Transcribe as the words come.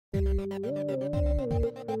Tell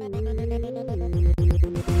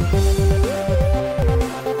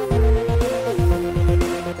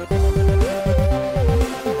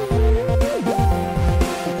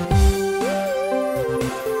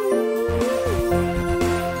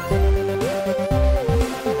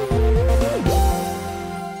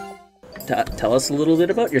us a little bit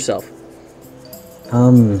about yourself.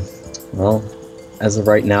 Well, as of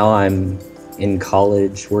right now, I'm in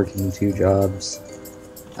college, working 2 jobs.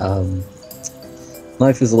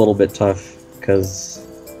 Life is a little bit tough because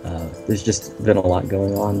there's just been a lot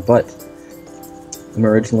going on, but I'm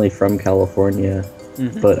originally from California,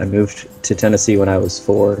 but I moved to Tennessee when I was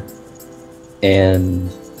 4,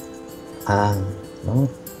 and, well,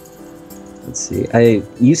 let's see, I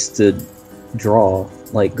used to draw,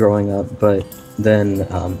 like, growing up, but then,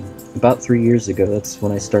 about 3 years ago, that's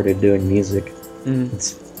when I started doing music.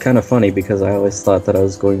 It's kind of funny because I always thought that I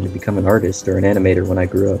was going to become an artist or an animator when I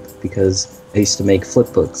grew up, because I used to make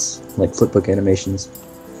flipbooks, like flipbook animations.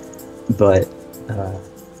 But,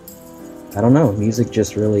 I don't know, music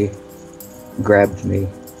just really grabbed me,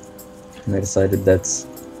 and I decided that's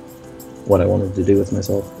what I wanted to do with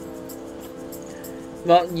myself.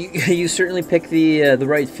 Well, you certainly picked the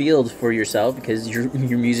right field for yourself, because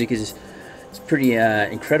your music is pretty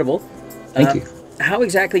incredible. Thank you. How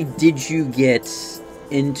exactly did you get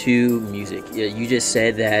into music? You just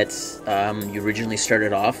said that you originally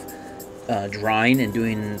started off drawing and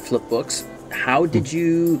doing flip books. How did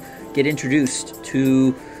you get introduced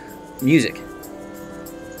to music?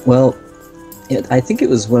 Well, I think it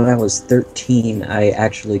was when I was 13, I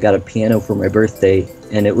actually got a piano for my birthday,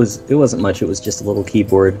 and it wasn't much, it was just a little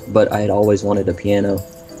keyboard, but I had always wanted a piano,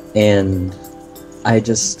 and I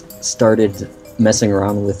just started messing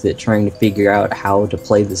around with it, trying to figure out how to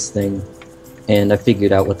play this thing, and I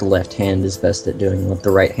figured out what the left hand is best at doing, what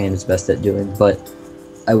the right hand is best at doing, but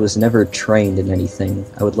I was never trained in anything.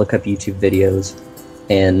 I would look up YouTube videos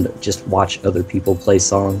and just watch other people play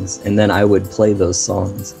songs, and then I would play those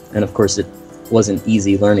songs, and of course it wasn't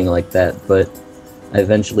easy learning like that, but I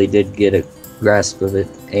eventually did get a grasp of it,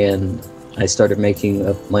 and I started making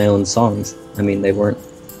my own songs. I mean, they weren't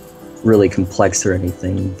really complex or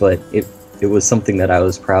anything, but it was something that I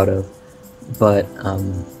was proud of. But,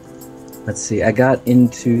 let's see, I got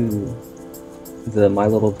into the My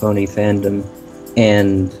Little Pony fandom,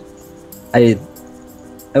 and I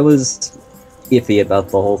was iffy about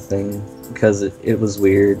the whole thing, because it was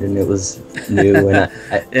weird and it was new, and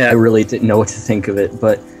I really didn't know what to think of it,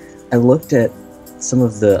 but I looked at some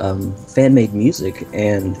of the fan-made music,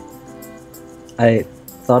 and I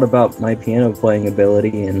thought about my piano playing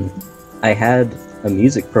ability, and I had a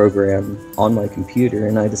music program on my computer,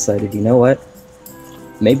 and I decided, you know what,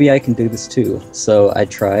 maybe I can do this too. So I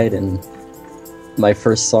tried, and my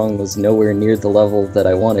first song was nowhere near the level that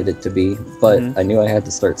I wanted it to be, but I knew I had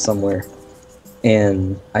to start somewhere.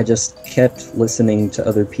 And I just kept listening to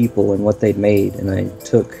other people and what they'd made, and I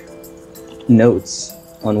took notes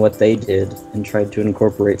on what they did and tried to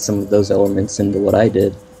incorporate some of those elements into what I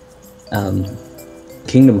did.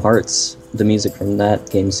 Kingdom Hearts, the music from that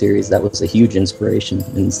game series, that was a huge inspiration,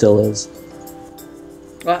 and still is.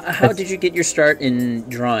 Well, how did you get your start in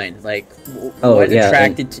drawing? Like,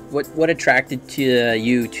 what attracted to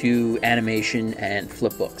you to animation and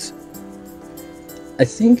flip books? I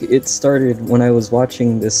think it started when I was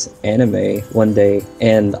watching this anime one day,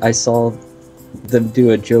 and I saw them do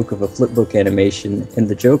a joke of a flipbook animation, and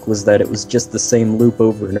the joke was that it was just the same loop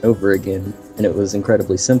over and over again, and it was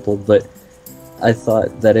incredibly simple, but I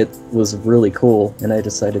thought that it was really cool, and I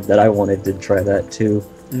decided that I wanted to try that too.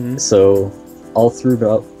 So all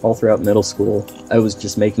throughout middle school, I was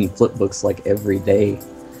just making flipbooks like every day,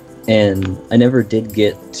 and I never did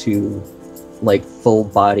get to like full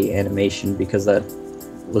body animation because that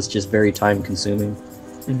was just very time consuming.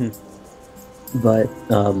 But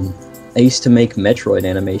I used to make Metroid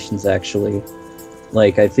animations, actually.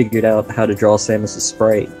 Like, I figured out how to draw Samus's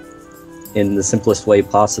sprite in the simplest way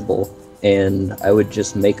possible, and I would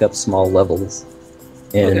just make up small levels.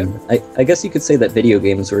 And I guess you could say that video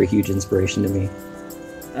games were a huge inspiration to me.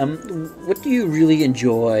 What do you really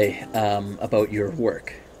enjoy about your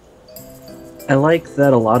work? I like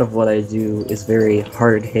that a lot of what I do is very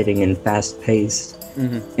hard-hitting and fast-paced.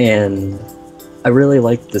 And I really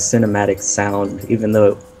like the cinematic sound, even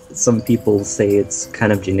though some people say it's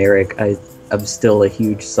kind of generic. I'm still a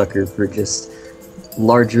huge sucker for just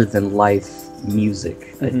larger-than-life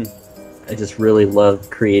music. I just really love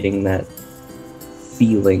creating that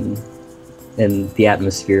feeling and the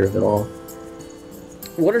atmosphere of it all.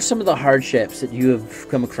 What are some of the hardships that you have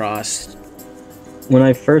come across? When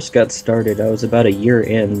I first got started, I was about a year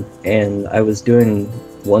in, and I was doing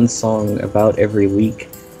one song about every week,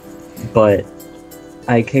 but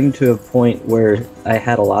I came to a point where I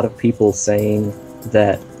had a lot of people saying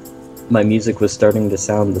that my music was starting to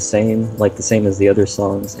sound the same as the other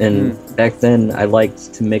songs. And back then, I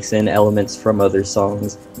liked to mix in elements from other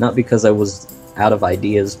songs, not because I was out of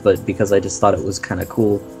ideas, but because I just thought it was kind of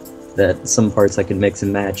cool that some parts I could mix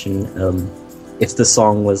and match. And if the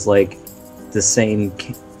song was like the same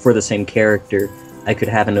for the same character, I could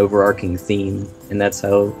have an overarching theme, and that's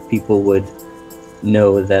how people would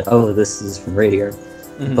know that, oh, this is from Radiarc.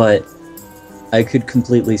 But I could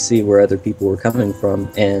completely see where other people were coming from,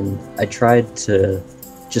 and I tried to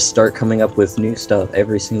just start coming up with new stuff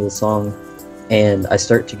every single song, and I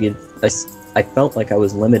felt like I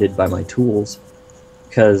was limited by my tools,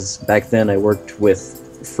 because back then I worked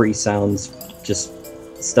with free sounds, just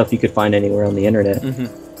stuff you could find anywhere on the internet,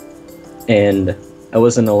 and I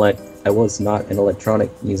was not an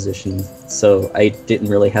electronic musician, so I didn't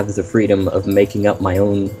really have the freedom of making up my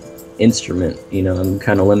own instrument. You know, I'm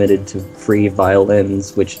kind of limited to free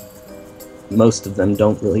violins, which most of them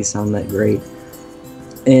don't really sound that great.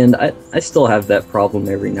 And I still have that problem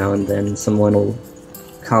every now and then. Someone will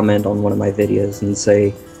comment on one of my videos and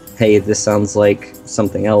say, hey, this sounds like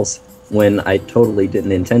something else, when I totally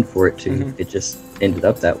didn't intend for it to. It just ended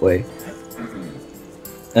up that way.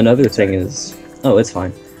 Another thing is... Oh, it's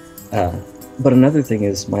fine. But another thing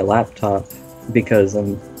is my laptop, because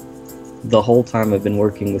the whole time I've been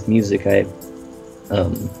working with music,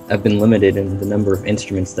 I've been limited in the number of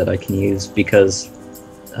instruments that I can use, because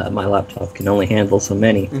my laptop can only handle so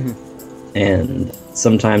many. And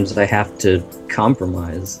sometimes I have to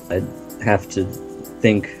compromise. I have to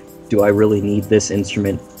think, do I really need this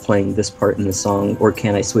instrument playing this part in the song, or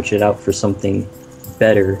can I switch it out for something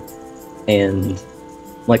better? And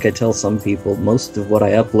like I tell some people, most of what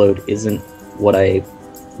I upload isn't what I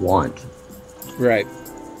want. Right.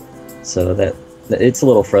 So that it's a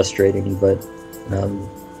little frustrating, but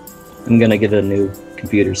I'm gonna get a new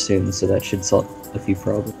computer soon, so that should solve a few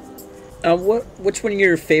problems. Which one of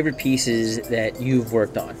your favorite pieces that you've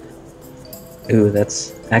worked on? Ooh,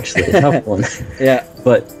 that's actually a tough one. Yeah.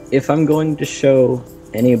 But if I'm going to show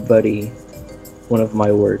anybody one of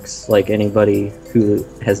my works, like anybody who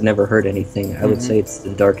has never heard anything, I would say it's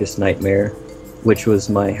The Darkest Nightmare, which was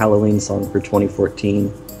my Halloween song for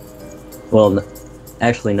 2014. Well,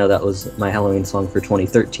 actually, no, that was my Halloween song for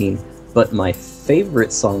 2013. But my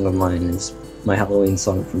favorite song of mine is my Halloween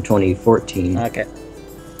song from 2014. Okay.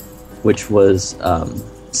 Which was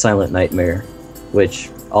Silent Nightmare, which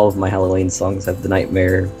all of my Halloween songs have the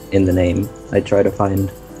nightmare in the name. I try to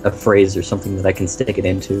find a phrase or something that I can stick it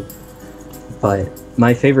into. But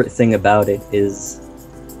my favorite thing about it is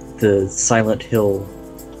the Silent Hill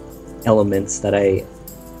elements that I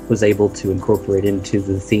was able to incorporate into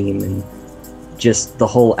the theme, and just the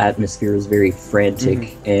whole atmosphere is very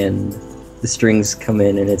frantic, and the strings come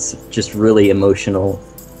in and it's just really emotional.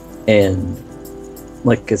 And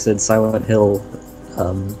like I said, Silent Hill,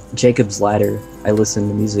 Jacob's Ladder, I listened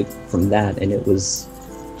to music from that and it was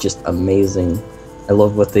just amazing. I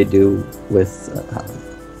love what they do with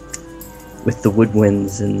the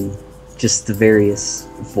woodwinds and just the various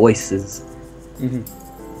voices.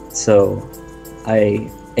 So I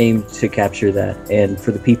aimed to capture that, and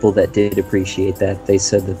for the people that did appreciate that, they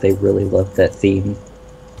said that they really loved that theme.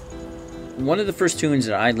 One of the first tunes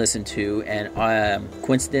that I listened to, and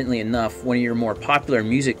coincidentally enough, one of your more popular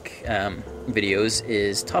music videos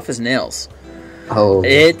is Tough as Nails. Oh.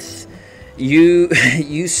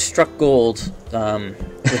 You struck gold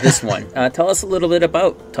with this one. Tell us a little bit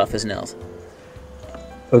about Tough as Nails.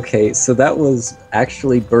 Okay, so that was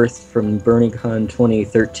actually birthed from Burning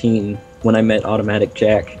 2013 when I met Automatic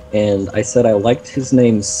Jack, and I said I liked his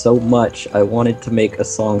name so much I wanted to make a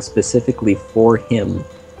song specifically for him,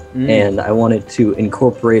 and I wanted to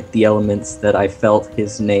incorporate the elements that I felt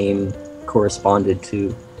his name corresponded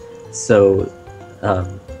to. So,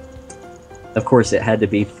 of course it had to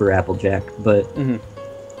be for Applejack, but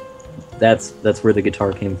that's where the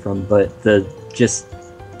guitar came from, but the just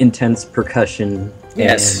intense percussion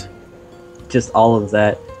and just all of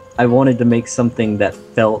that, I wanted to make something that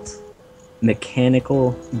felt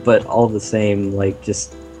mechanical, but all the same, like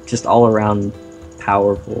just all around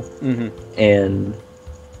powerful. And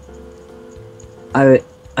I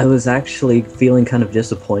was actually feeling kind of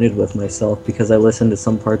disappointed with myself, because I listened to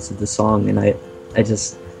some parts of the song and I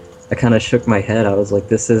kind of shook my head. I was like,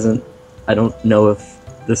 I don't know if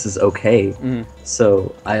this is okay.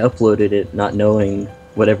 So I uploaded it not knowing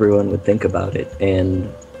what everyone would think about it,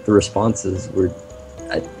 and the responses were,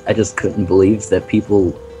 I just couldn't believe that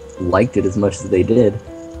people liked it as much as they did.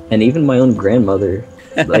 And even my own grandmother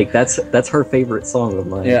Like that's her favorite song of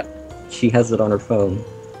mine. Yeah. She has it on her phone,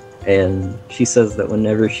 and she says that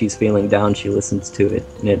whenever she's feeling down, she listens to it,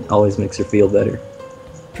 and it always makes her feel better.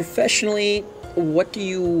 Professionally, what do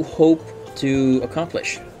you hope to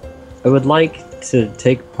accomplish? I would like to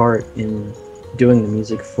take part in doing the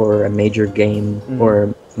music for a major game or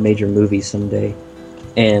a major movie someday,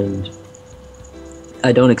 and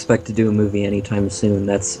I don't expect to do a movie anytime soon.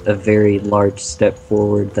 That's a very large step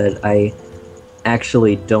forward that I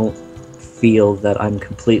actually don't feel that I'm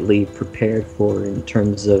completely prepared for in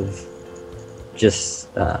terms of just,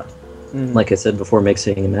 like I said before,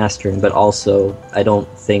 mixing and mastering, but also I don't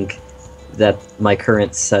think that my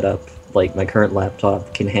current setup, like my current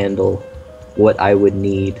laptop, can handle what I would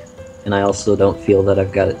need, and I also don't feel that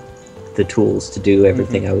I've got the tools to do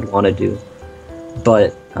everything I would want to do.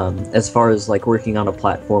 But as far as like working on a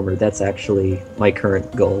platformer, that's actually my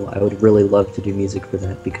current goal. I would really love to do music for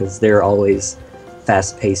that because they're always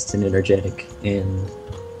fast-paced and energetic, and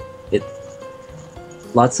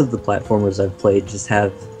lots of the platformers I've played just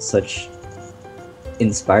have such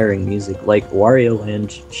inspiring music, like Wario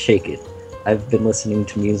Land Shake It. I've been listening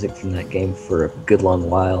to music from that game for a good long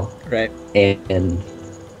while. Right. And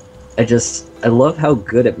I love how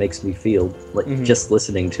good it makes me feel, like just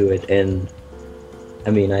listening to it. And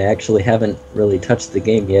I mean, I actually haven't really touched the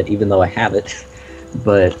game yet, even though I have it.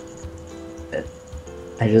 But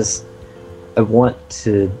I want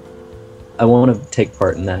to take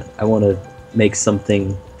part in that. I want to make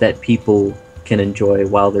something that people can enjoy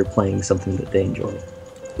while they're playing something that they enjoy.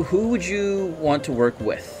 Who would you want to work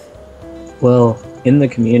with? Well, in the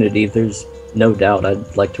community, there's no doubt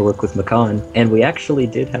I'd like to work with Makan, and we actually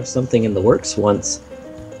did have something in the works once.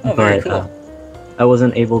 Oh, very cool. I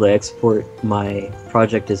wasn't able to export my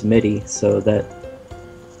project as MIDI, so that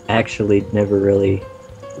actually never really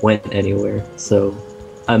went anywhere. So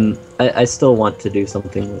I still want to do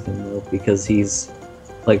something with him, though, because he's,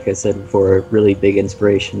 like I said before, a really big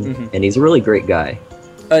inspiration, and he's a really great guy.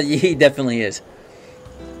 He definitely is.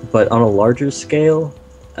 But on a larger scale,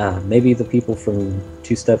 maybe the people from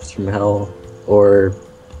Two Steps from Hell, or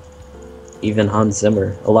even Hans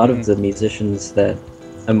Zimmer. A lot of the musicians that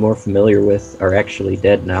I'm more familiar with are actually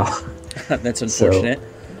dead now. That's unfortunate. So,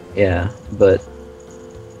 yeah, but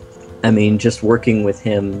I mean, just working with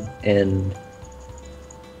him and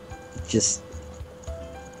just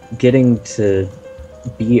getting to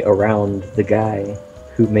be around the guy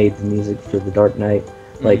who made the music for The Dark Knight.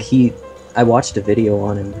 Like, I watched a video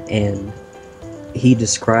on him, and he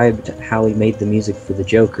described how he made the music for the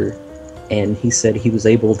Joker, and he said he was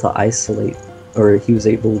able to isolate, or he was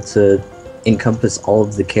able to encompass all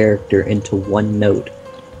of the character into one note,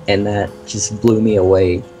 and that just blew me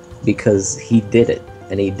away because he did it,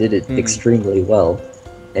 and he did it extremely well,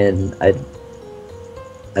 and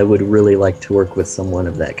I would really like to work with someone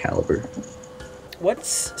of that caliber.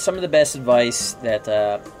 What's some of the best advice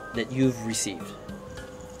that you've received?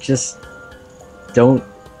 Just don't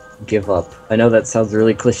give up. I know that sounds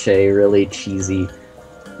really cliche, really cheesy,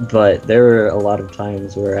 but there were a lot of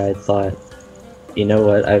times where I thought, you know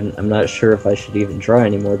what, I'm not sure if I should even try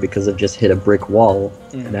anymore because I've just hit a brick wall,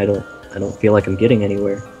 and I don't feel like I'm getting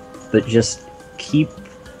anywhere. But just keep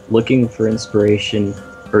looking for inspiration,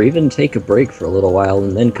 or even take a break for a little while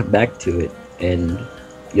and then come back to it, and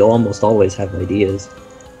you'll almost always have ideas.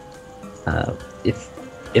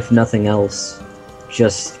 If nothing else,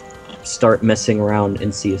 just start messing around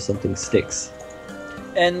and see if something sticks.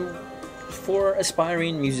 And for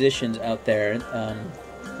aspiring musicians out there,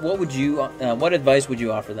 what advice would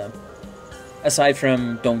you offer them, aside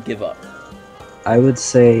from don't give up? I would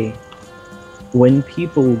say, when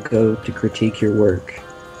people go to critique your work,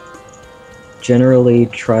 generally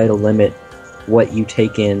try to limit what you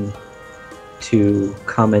take in to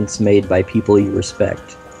comments made by people you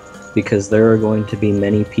respect, because there are going to be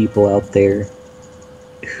many people out there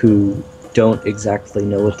who don't exactly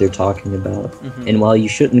know what they're talking about. And while you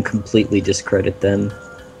shouldn't completely discredit them,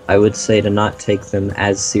 I would say to not take them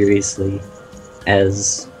as seriously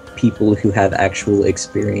as people who have actual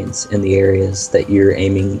experience in the areas that you're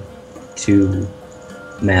aiming to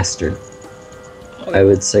master. Okay. I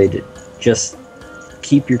would say to just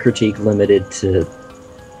keep your critique limited to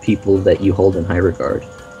people that you hold in high regard.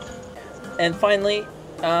 And finally,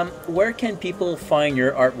 where can people find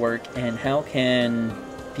your artwork, and how can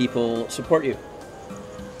people support you?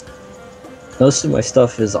 Most of my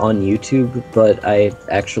stuff is on YouTube, but I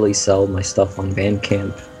actually sell my stuff on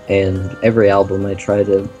Bandcamp, and every album I try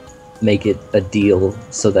to make it a deal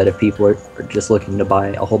so that if people are just looking to buy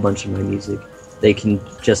a whole bunch of my music, they can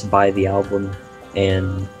just buy the album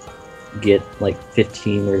and get like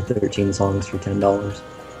 15 or 13 songs for $10.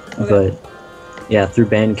 Okay. But Yeah, through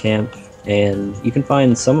Bandcamp, and you can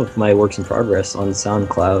find some of my works in progress on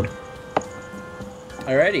SoundCloud.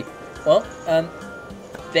 Alrighty. Well,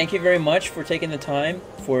 thank you very much for taking the time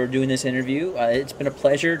for doing this interview. It's been a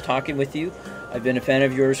pleasure talking with you. I've been a fan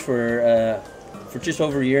of yours for just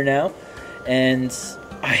over a year now, and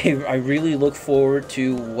I really look forward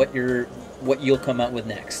to what you'll come out with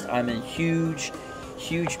next. I'm a huge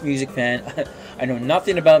music fan. I know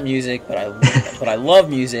nothing about music, but I love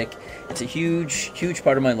music. It's a huge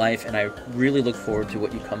part of my life, and I really look forward to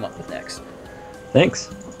what you come up with next. Thanks.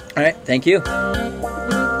 All right, thank you.